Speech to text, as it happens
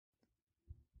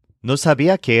No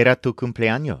sabía que era tu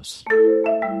cumpleaños.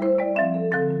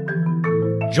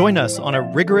 Join us on a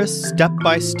rigorous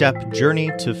step-by-step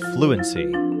journey to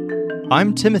fluency.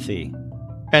 I'm Timothy,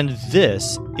 and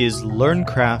this is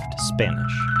LearnCraft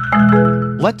Spanish.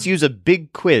 Let's use a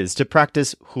big quiz to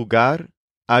practice jugar,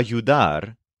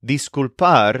 ayudar,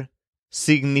 disculpar,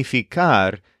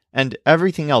 significar, and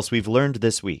everything else we've learned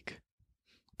this week.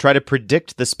 Try to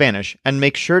predict the Spanish and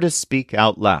make sure to speak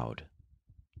out loud.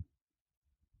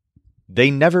 They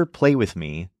never play with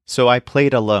me, so I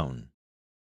played alone.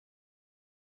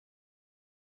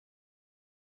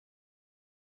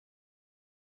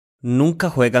 Nunca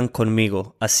juegan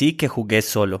conmigo, así que jugué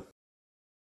solo.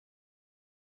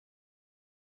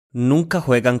 Nunca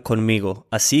juegan conmigo,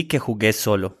 así que jugué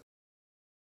solo.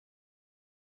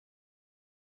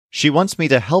 She wants me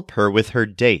to help her with her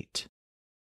date.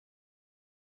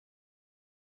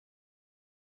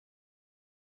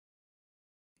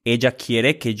 Ella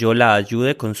quiere que yo la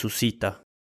ayude con su cita.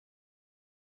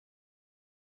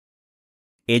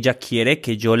 Ella quiere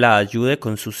que yo la ayude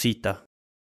con su cita.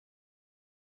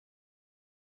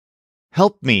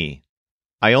 Help me.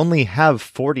 I only have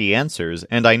 40 answers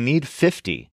and I need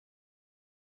 50.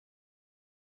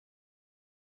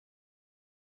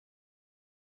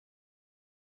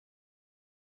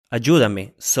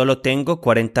 Ayúdame, solo tengo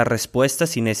 40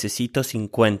 respuestas y necesito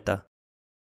 50.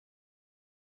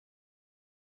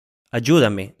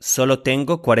 Ayúdame, solo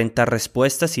tengo 40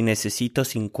 respuestas y necesito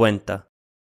 50.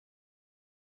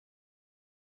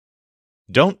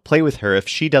 Don't play with her if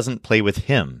she doesn't play with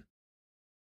him.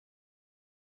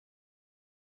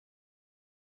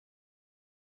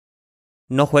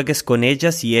 No juegues con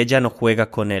ella si ella no juega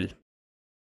con él.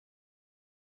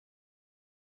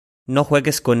 No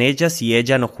juegues con ella si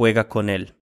ella no juega con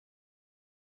él.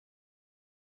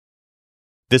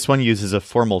 This one uses a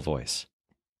formal voice.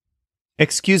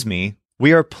 Excuse me,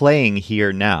 we are playing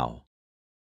here now.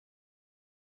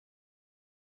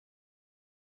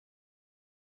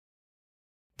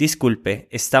 Disculpe,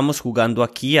 estamos jugando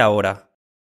aquí ahora.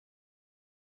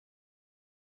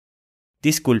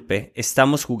 Disculpe,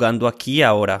 estamos jugando aquí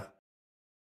ahora.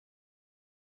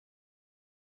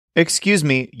 Excuse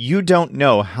me, you don't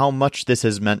know how much this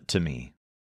has meant to me.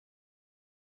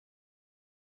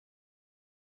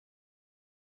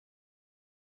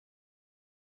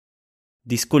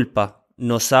 Disculpa,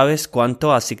 no sabes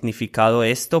cuánto ha significado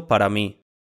esto para mí.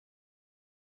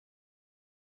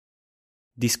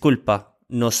 Disculpa,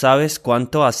 no sabes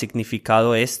cuánto ha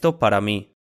significado esto para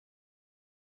mí.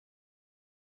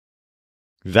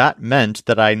 That meant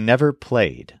that I never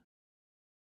played.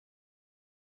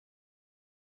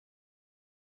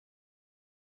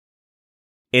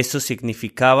 Eso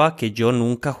significaba que yo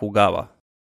nunca jugaba.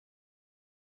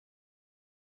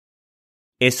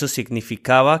 Eso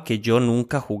significaba que yo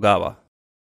nunca jugaba.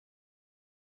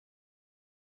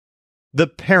 The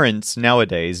parents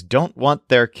nowadays don't want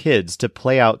their kids to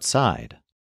play outside.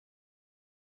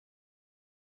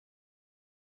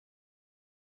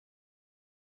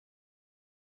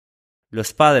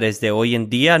 Los padres de hoy en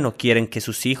día no quieren que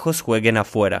sus hijos jueguen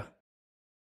afuera.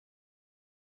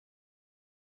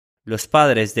 Los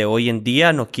padres de hoy en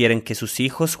día no quieren que sus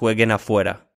hijos jueguen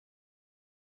afuera.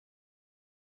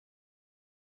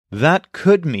 That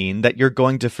could mean that you're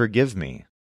going to forgive me.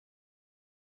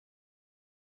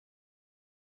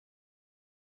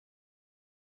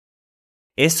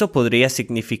 Eso podría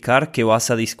significar que vas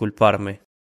a disculparme.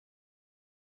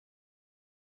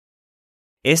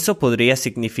 Eso podría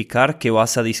significar que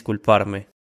vas a disculparme.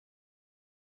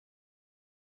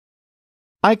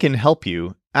 I can help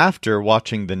you after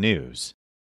watching the news.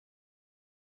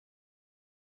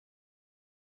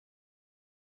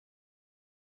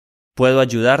 Puedo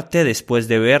ayudarte después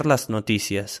de ver las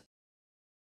noticias.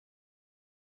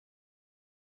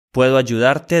 Puedo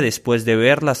ayudarte después de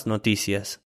ver las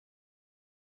noticias.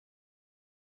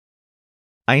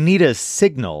 I need a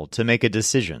signal to make a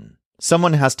decision.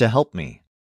 Someone has to help me.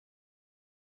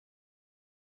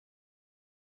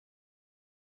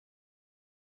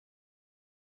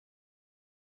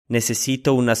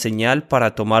 Necesito una señal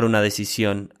para tomar una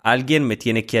decisión. Alguien me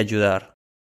tiene que ayudar.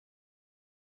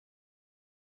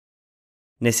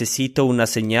 Necesito una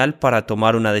señal para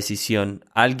tomar una decisión.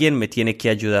 Alguien me tiene que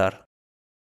ayudar.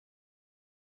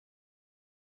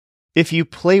 If you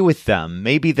play with them,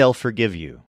 maybe they'll forgive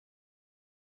you.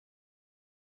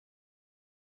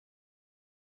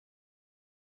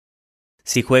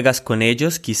 Si juegas con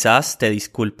ellos, quizás te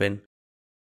disculpen.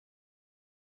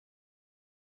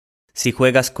 Si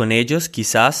juegas con ellos,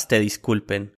 quizás te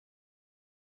disculpen.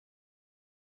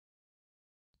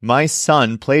 My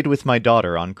son played with my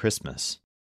daughter on Christmas.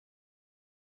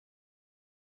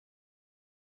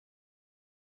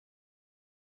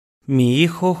 Mi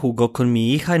hijo jugó con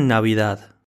mi hija en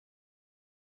Navidad.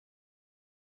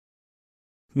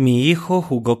 Mi hijo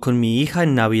jugó con mi hija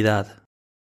en Navidad.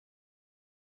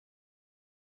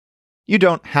 You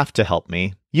don't have to help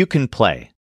me. You can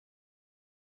play.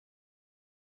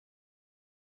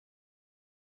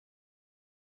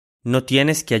 No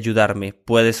tienes que ayudarme,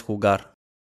 puedes jugar.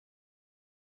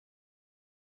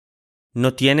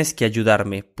 No tienes que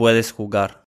ayudarme, puedes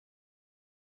jugar.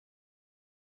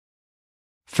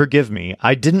 Forgive me,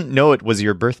 I didn't know it was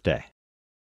your birthday.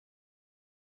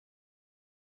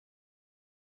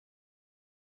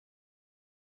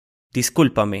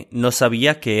 Discúlpame, no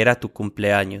sabía que era tu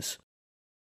cumpleaños.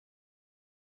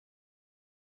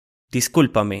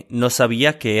 Discúlpame, no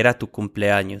sabía que era tu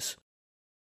cumpleaños.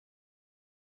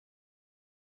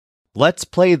 Let's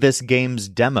play this game's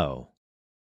demo.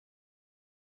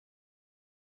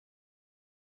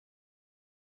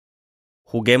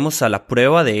 Juguemos a la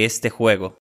prueba de este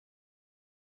juego.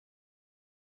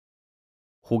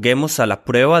 Juguemos a la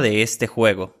prueba de este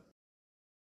juego.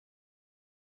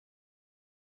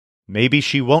 Maybe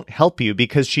she won't help you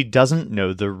because she doesn't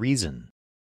know the reason.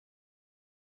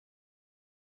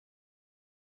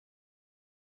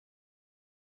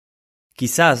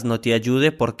 Quizás no te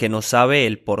ayude porque no sabe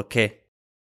el por qué.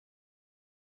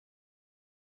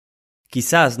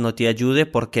 Quizás no te ayude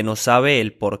porque no sabe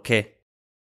el por qué.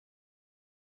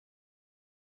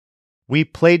 We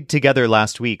played together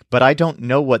last week, but I don't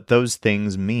know what those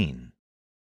things mean.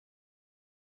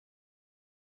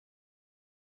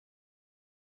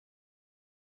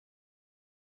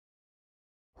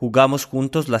 Jugamos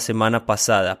juntos la semana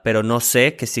pasada, pero no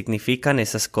sé qué significan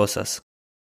esas cosas.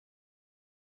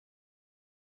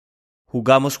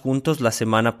 Jugamos juntos la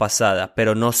semana pasada,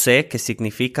 pero no sé qué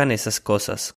significan esas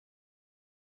cosas.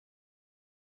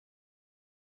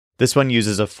 This one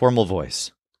uses a formal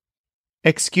voice.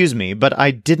 Excuse me, but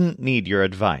I didn't need your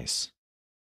advice.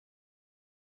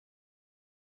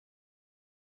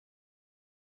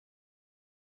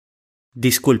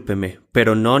 Discúlpeme,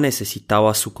 pero no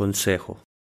necesitaba su consejo.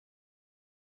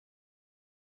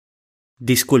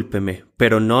 Discúlpeme,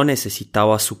 pero no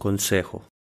necesitaba su consejo.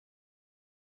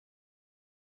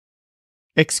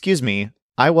 Excuse me,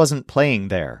 I wasn't playing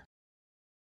there.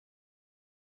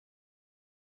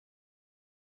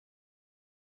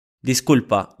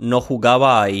 Disculpa, no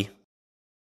jugaba ahí.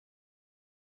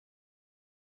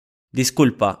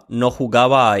 Disculpa, no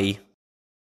jugaba ahí.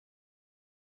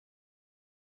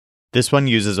 This one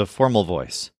uses a formal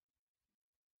voice.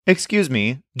 Excuse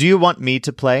me, do you want me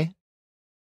to play?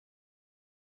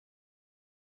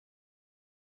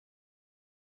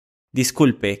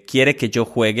 Disculpe, ¿quiere que yo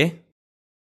juegue?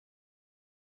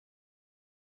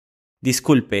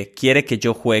 Disculpe, ¿quiere que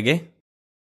yo juegue?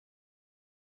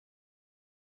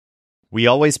 We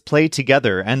always play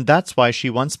together, and that's why she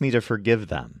wants me to forgive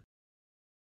them.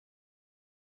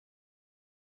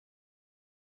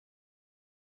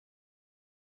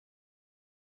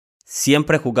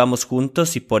 Siempre jugamos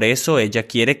juntos y por eso ella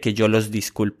quiere que yo los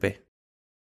disculpe.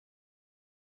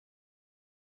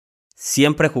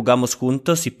 Siempre jugamos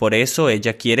juntos y por eso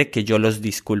ella quiere que yo los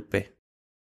disculpe.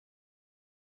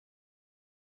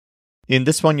 In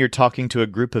this one, you're talking to a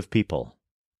group of people.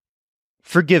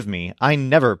 Forgive me, I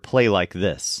never play like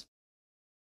this.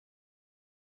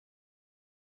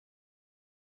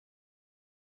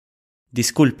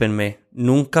 Discúlpenme,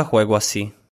 nunca juego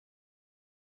así.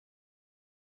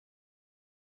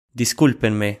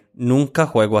 Discúlpenme, nunca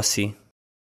juego así.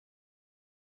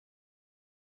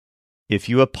 If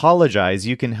you apologize,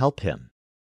 you can help him.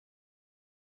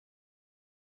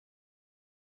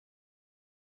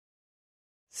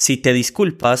 Si te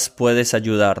disculpas, puedes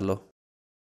ayudarlo.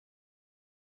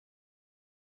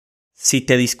 Si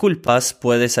te disculpas,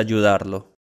 puedes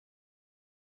ayudarlo.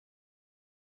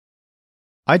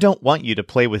 I don't want you to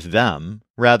play with them,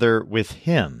 rather with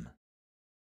him.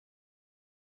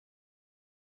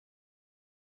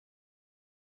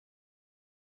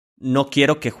 No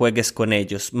quiero que juegues con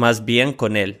ellos, más bien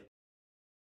con él.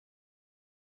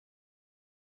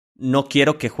 No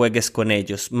quiero que juegues con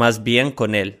ellos, más bien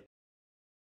con él.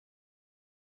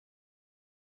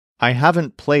 I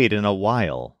haven't played in a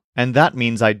while, and that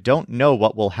means I don't know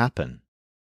what will happen.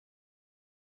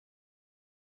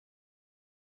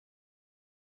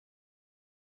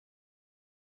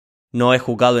 No he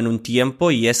jugado en un tiempo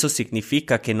y eso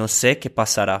significa que no sé qué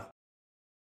pasará.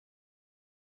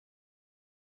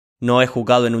 No he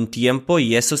jugado en un tiempo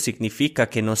y eso significa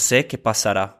que no sé qué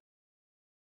pasará.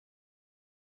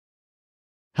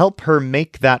 Help her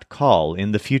make that call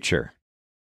in the future.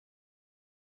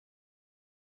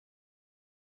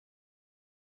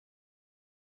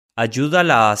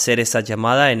 Ayúdala a hacer esa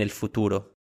llamada en el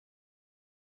futuro.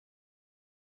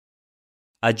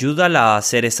 Ayúdala a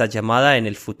hacer esa llamada en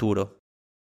el futuro.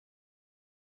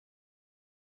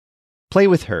 Play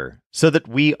with her so that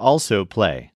we also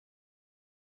play.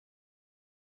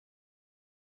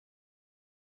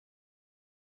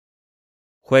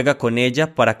 Juega con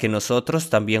ella para que nosotros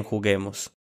también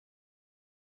juguemos.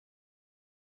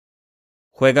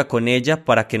 Juega con ella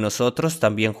para que nosotros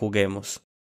también juguemos.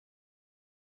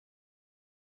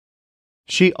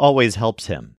 She always helps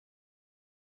him.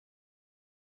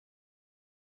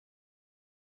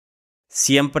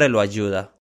 Siempre lo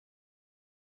ayuda.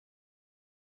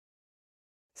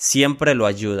 Siempre lo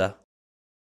ayuda.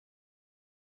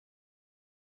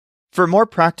 For more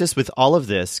practice with all of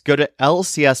this, go to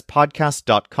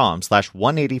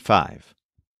lcspodcast.com/185.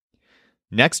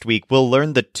 Next week, we'll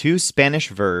learn the 2 Spanish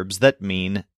verbs that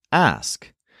mean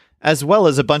ask, as well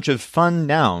as a bunch of fun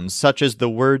nouns such as the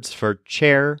words for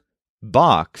chair,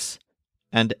 box,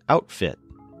 and outfit.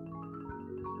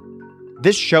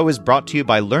 This show is brought to you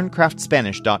by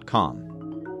LearnCraftSpanish.com.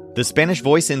 The Spanish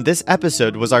voice in this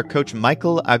episode was our coach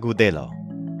Michael Agudelo.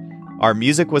 Our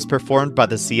music was performed by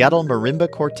the Seattle Marimba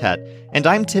Quartet, and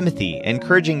I'm Timothy,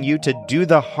 encouraging you to do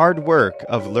the hard work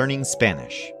of learning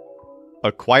Spanish.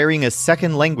 Acquiring a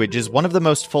second language is one of the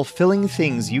most fulfilling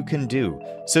things you can do,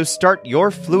 so start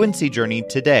your fluency journey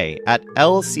today at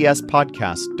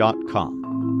lcspodcast.com.